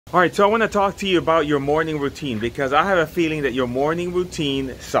All right, so I want to talk to you about your morning routine because I have a feeling that your morning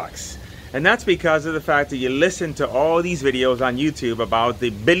routine sucks. And that's because of the fact that you listen to all these videos on YouTube about the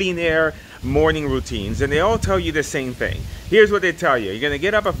billionaire morning routines, and they all tell you the same thing. Here's what they tell you. You're going to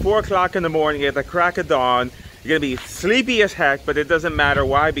get up at 4 o'clock in the morning at the crack of dawn. You're going to be sleepy as heck, but it doesn't matter.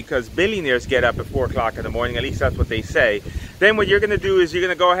 Why? Because billionaires get up at 4 o'clock in the morning. At least that's what they say. Then what you're going to do is you're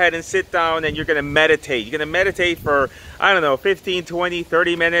going to go ahead and sit down and you're going to meditate. You're going to meditate for, I don't know, 15, 20,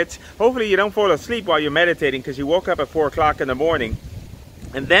 30 minutes. Hopefully you don't fall asleep while you're meditating because you woke up at 4 o'clock in the morning.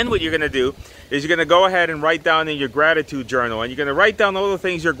 And then what you're going to do is you're going to go ahead and write down in your gratitude journal, and you're going to write down all the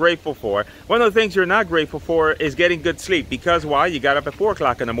things you're grateful for. One of the things you're not grateful for is getting good sleep, because why? You got up at 4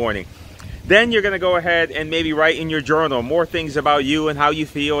 o'clock in the morning. Then you're going to go ahead and maybe write in your journal more things about you and how you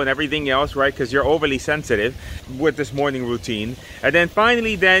feel and everything else, right? Because you're overly sensitive with this morning routine. And then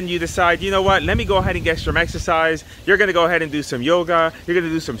finally, then you decide, you know what? Let me go ahead and get some exercise. You're going to go ahead and do some yoga. You're going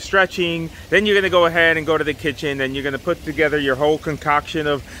to do some stretching. Then you're going to go ahead and go to the kitchen and you're going to put together your whole concoction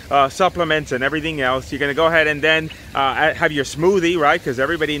of supplements and everything else. You're going to go ahead and then have your smoothie, right? Because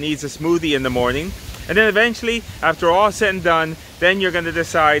everybody needs a smoothie in the morning. And then eventually, after all said and done, then you're going to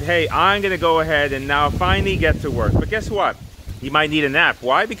decide, hey, I'm going to go ahead and now finally get to work. But guess what? You might need a nap.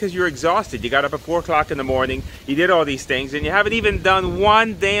 Why? Because you're exhausted. You got up at 4 o'clock in the morning, you did all these things, and you haven't even done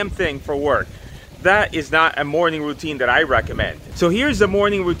one damn thing for work. That is not a morning routine that I recommend. So here's the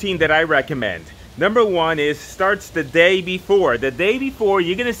morning routine that I recommend. Number one is starts the day before. The day before,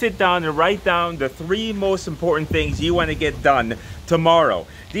 you're going to sit down and write down the 3 most important things you want to get done tomorrow.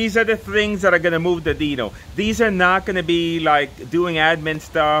 These are the things that are going to move the needle. These are not going to be like doing admin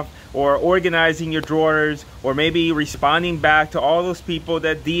stuff or organizing your drawers or maybe responding back to all those people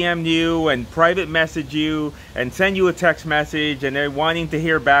that DM you and private message you and send you a text message and they're wanting to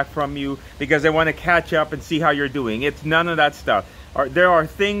hear back from you because they want to catch up and see how you're doing. It's none of that stuff. There are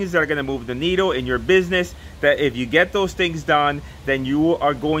things that are going to move the needle in your business that if you get those things done, then you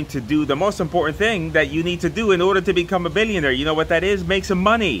are going to do the most important thing that you need to do in order to become a billionaire. You know what that is? Make some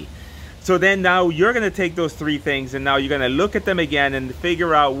money. So then now you're going to take those 3 things and now you're going to look at them again and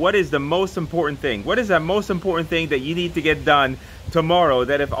figure out what is the most important thing. What is that most important thing that you need to get done tomorrow?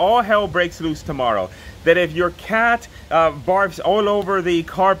 That if all hell breaks loose tomorrow, that if your cat barfs all over the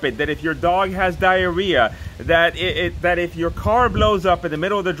carpet, that if your dog has diarrhea, that if your car blows up in the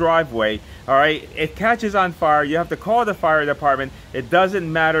middle of the driveway, all right, it catches on fire, you have to call the fire department. It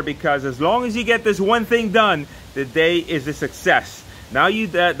doesn't matter, because as long as you get this one thing done, the day is a success. Now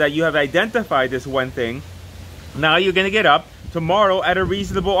that you have identified this one thing, now you're going to get up tomorrow at a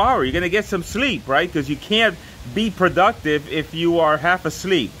reasonable hour. You're going to get some sleep, right? Because you can't be productive if you are half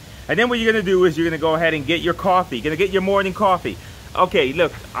asleep. And then what you're going to do is you're going to go ahead and get your coffee. You're going to get your morning coffee. Okay,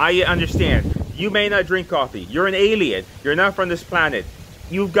 look, I understand. You may not drink coffee. You're an alien. You're not from this planet.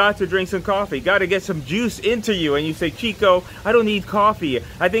 You've got to drink some coffee. Got to get some juice into you. And you say, Chico, I don't need coffee.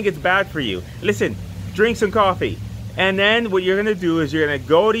 I think it's bad for you. Listen, drink some coffee. And then what you're going to do is you're going to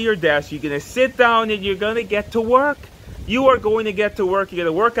go to your desk. You're going to sit down and you're going to get to work. You are going to get to work. You're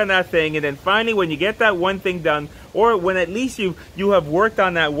going to work on that thing. And then finally, when you get that one thing done, or when at least you have worked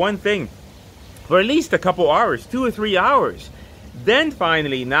on that one thing for at least a couple hours, 2 or 3 hours, then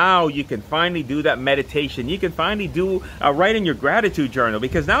finally, now you can finally do that meditation. You can finally do write in your gratitude journal,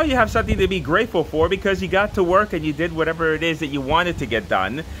 because now you have something to be grateful for because you got to work and you did whatever it is that you wanted to get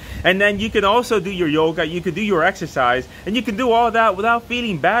done. And then you can also do your yoga, you can do your exercise, and you can do all that without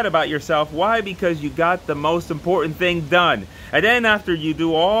feeling bad about yourself. Why? Because you got the most important thing done. And then after you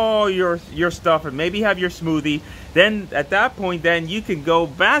do all your stuff and maybe have your smoothie, then at that point, then you can go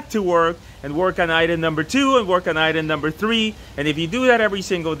back to work and work on item number 2 and work on item number 3. And if you do that every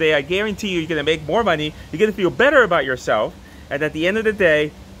single day, I guarantee you're going to make more money. You're going to feel better about yourself. And at the end of the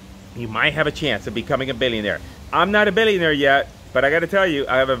day, you might have a chance of becoming a billionaire. I'm not a billionaire yet, but I got to tell you,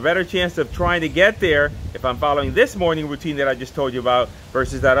 I have a better chance of trying to get there if I'm following this morning routine that I just told you about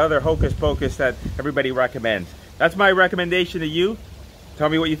versus that other hocus pocus that everybody recommends. That's my recommendation to you. Tell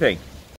me what you think.